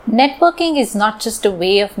Networking is not just a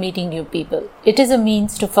way of meeting new people, it is a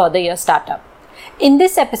means to further your startup. In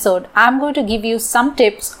this episode, I'm going to give you some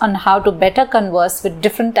tips on how to better converse with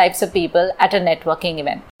different types of people at a networking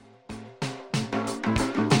event.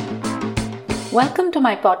 Welcome to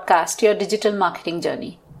my podcast, Your Digital Marketing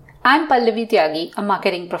Journey. I'm Pallavi Tyagi, a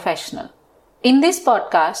marketing professional. In this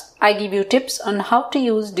podcast, I give you tips on how to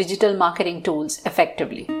use digital marketing tools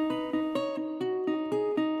effectively.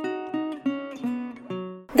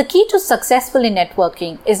 The key to successfully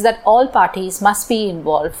networking is that all parties must be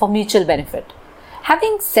involved for mutual benefit.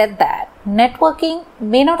 Having said that, networking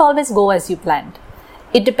may not always go as you planned.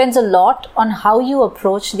 It depends a lot on how you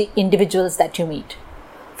approach the individuals that you meet.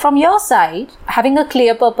 From your side, having a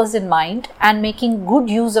clear purpose in mind and making good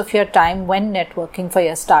use of your time when networking for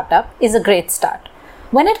your startup is a great start.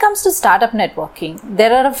 When it comes to startup networking,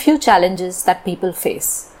 there are a few challenges that people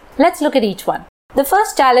face. Let's look at each one. The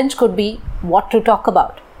first challenge could be what to talk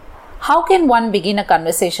about. How can one begin a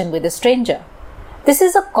conversation with a stranger? This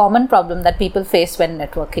is a common problem that people face when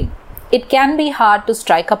networking. It can be hard to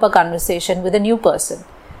strike up a conversation with a new person.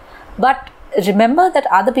 But remember that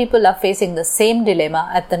other people are facing the same dilemma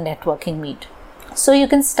at the networking meet. So you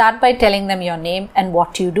can start by telling them your name and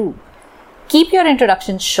what you do. Keep your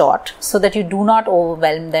introduction short so that you do not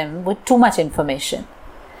overwhelm them with too much information.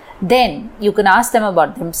 Then you can ask them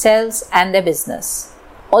about themselves and their business.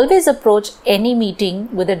 Always approach any meeting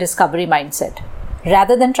with a discovery mindset.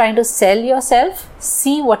 Rather than trying to sell yourself,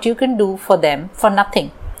 see what you can do for them for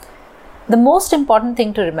nothing. The most important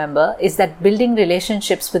thing to remember is that building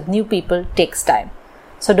relationships with new people takes time.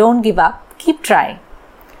 So don't give up, keep trying.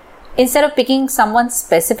 Instead of picking someone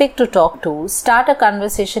specific to talk to, start a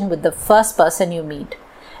conversation with the first person you meet.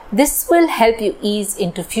 This will help you ease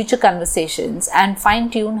into future conversations and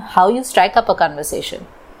fine-tune how you strike up a conversation.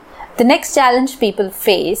 The next challenge people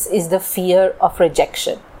face is the fear of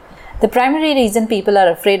rejection. The primary reason people are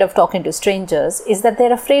afraid of talking to strangers is that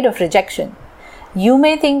they're afraid of rejection. You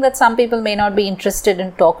may think that some people may not be interested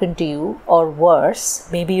in talking to you, or worse,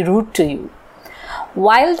 may be rude to you.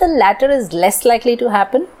 While the latter is less likely to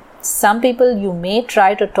happen, some people you may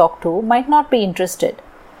try to talk to might not be interested.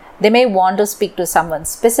 They may want to speak to someone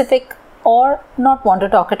specific or not want to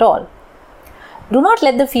talk at all. Do not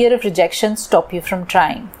let the fear of rejection stop you from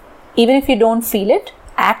trying. Even if you don't feel it,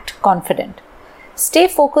 act confident. Stay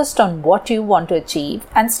focused on what you want to achieve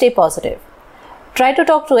and stay positive. Try to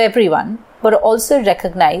talk to everyone, but also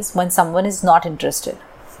recognize when someone is not interested.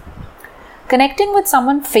 Connecting with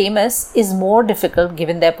someone famous is more difficult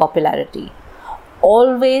given their popularity.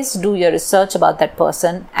 Always do your research about that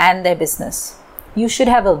person and their business. You should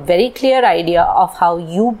have a very clear idea of how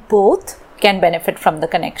you both can benefit from the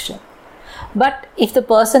connection. But if the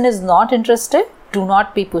person is not interested, do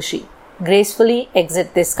not be pushy. Gracefully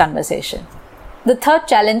exit this conversation. The third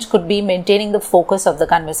challenge could be maintaining the focus of the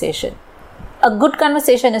conversation. A good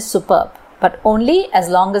conversation is superb, but only as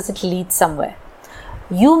long as it leads somewhere.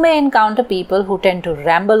 You may encounter people who tend to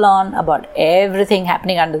ramble on about everything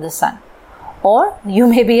happening under the sun. Or you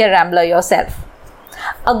may be a rambler yourself.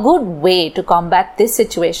 A good way to combat this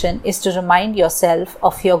situation is to remind yourself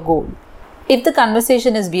of your goal. If the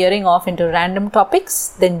conversation is veering off into random topics,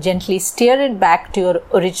 then gently steer it back to your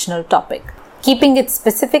original topic. Keeping it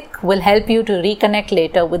specific will help you to reconnect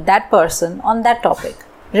later with that person on that topic.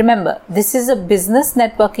 Remember, this is a business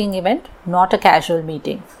networking event, not a casual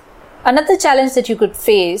meeting. Another challenge that you could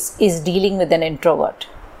face is dealing with an introvert.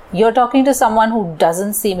 You're talking to someone who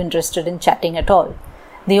doesn't seem interested in chatting at all.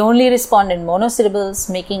 They only respond in monosyllables,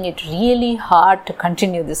 making it really hard to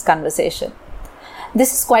continue this conversation.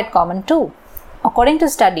 This is quite common too. According to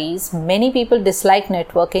studies, many people dislike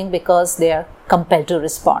networking because they are compelled to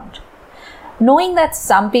respond. Knowing that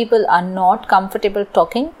some people are not comfortable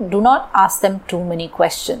talking, do not ask them too many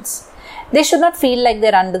questions. They should not feel like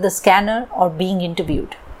they're under the scanner or being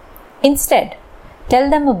interviewed. Instead, tell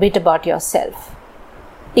them a bit about yourself.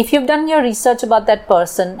 If you've done your research about that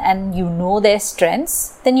person and you know their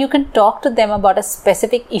strengths, then you can talk to them about a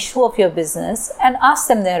specific issue of your business and ask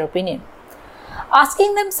them their opinion.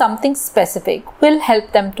 Asking them something specific will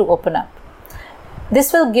help them to open up.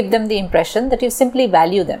 This will give them the impression that you simply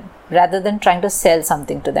value them rather than trying to sell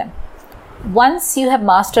something to them. Once you have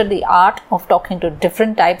mastered the art of talking to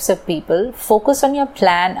different types of people, focus on your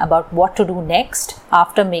plan about what to do next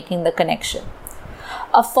after making the connection.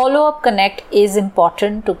 A follow-up connect is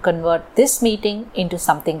important to convert this meeting into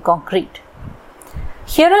something concrete.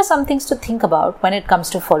 Here are some things to think about when it comes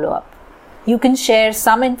to follow-up. You can share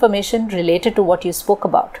some information related to what you spoke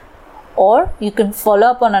about, or you can follow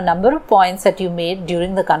up on a number of points that you made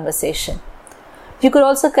during the conversation. You could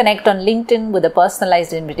also connect on LinkedIn with a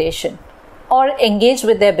personalized invitation. or engage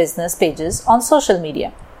with their business pages on social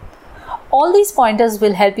media. All these pointers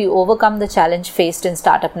will help you overcome the challenge faced in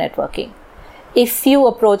startup networking. If you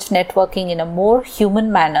approach networking in a more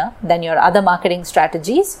human manner than your other marketing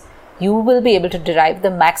strategies, you will be able to derive the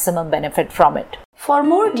maximum benefit from it. For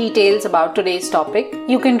more details about today's topic,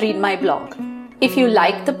 you can read my blog. If you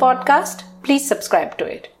like the podcast, please subscribe to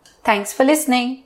it. Thanks for listening.